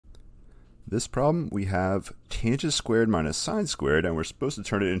this problem, we have tangent squared minus sine squared, and we're supposed to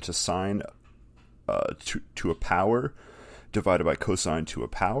turn it into sine to a power divided by cosine to a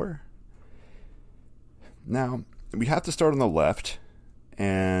power. Now, we have to start on the left,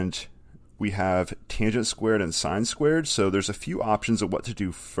 and we have tangent squared and sine squared, so there's a few options of what to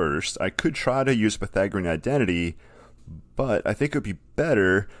do first. I could try to use Pythagorean identity, but I think it would be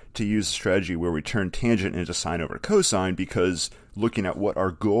better to use a strategy where we turn tangent into sine over cosine, because looking at what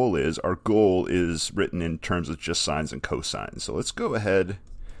our goal is written in terms of just sines and cosines. So let's go ahead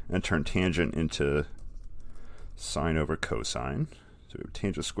and turn tangent into sine over cosine. So we have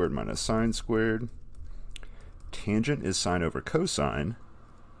tangent squared minus sine squared. Tangent is sine over cosine.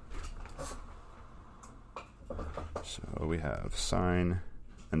 So we have sine,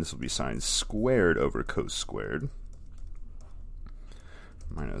 and this will be sine squared over cos squared,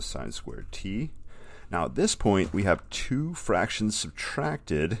 minus sine squared t. Now at this point, we have two fractions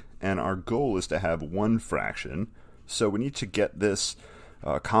subtracted, and our goal is to have one fraction. So we need to get this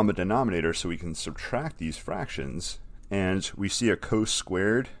common denominator so we can subtract these fractions. And we see a cos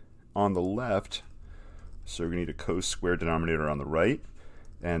squared on the left, so we're going to need a cos squared denominator on the right.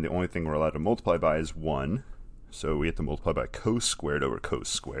 And the only thing we're allowed to multiply by is 1. So we have to multiply by cos squared over cos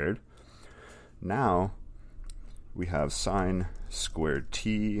squared. Now we have sine squared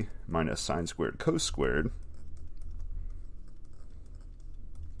t minus sine squared cos squared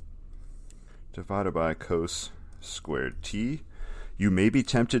divided by cos squared t. You may be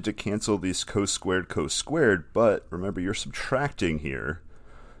tempted to cancel these cos squared, but remember you're subtracting here.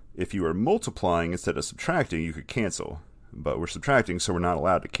 If you are multiplying instead of subtracting, you could cancel. But we're subtracting, so we're not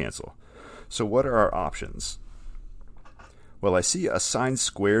allowed to cancel. So what are our options? Well, I see a sine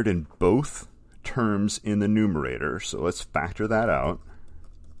squared in both terms in the numerator, so let's factor that out.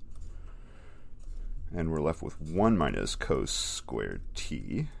 And we're left with 1 minus cos squared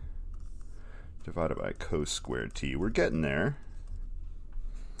t divided by cos squared t. We're getting there.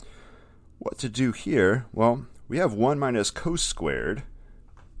 What to do here? Well, we have 1 minus cos squared.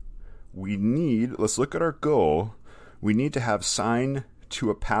 Let's look at our goal. We need to have sine to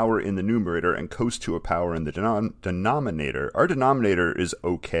a power in the numerator and cos to a power in the denominator. Our denominator is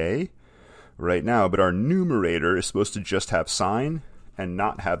okay right now, but our numerator is supposed to just have sine and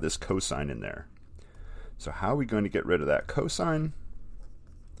not have this cosine in there. So how are we going to get rid of that cosine?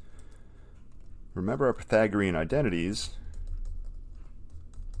 Remember our Pythagorean identities.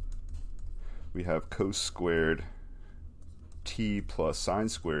 We have cos squared t plus sine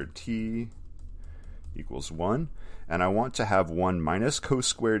squared t equals 1. And I want to have 1 minus cos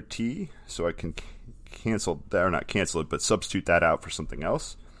squared t, so I can cancel that, or not cancel it, but substitute that out for something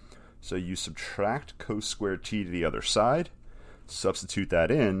else. So you subtract cos squared t to the other side, substitute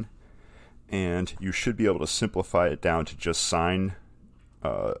that in, and you should be able to simplify it down to just sine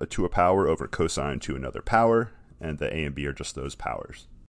to a power over cosine to another power, and the a and b are just those powers.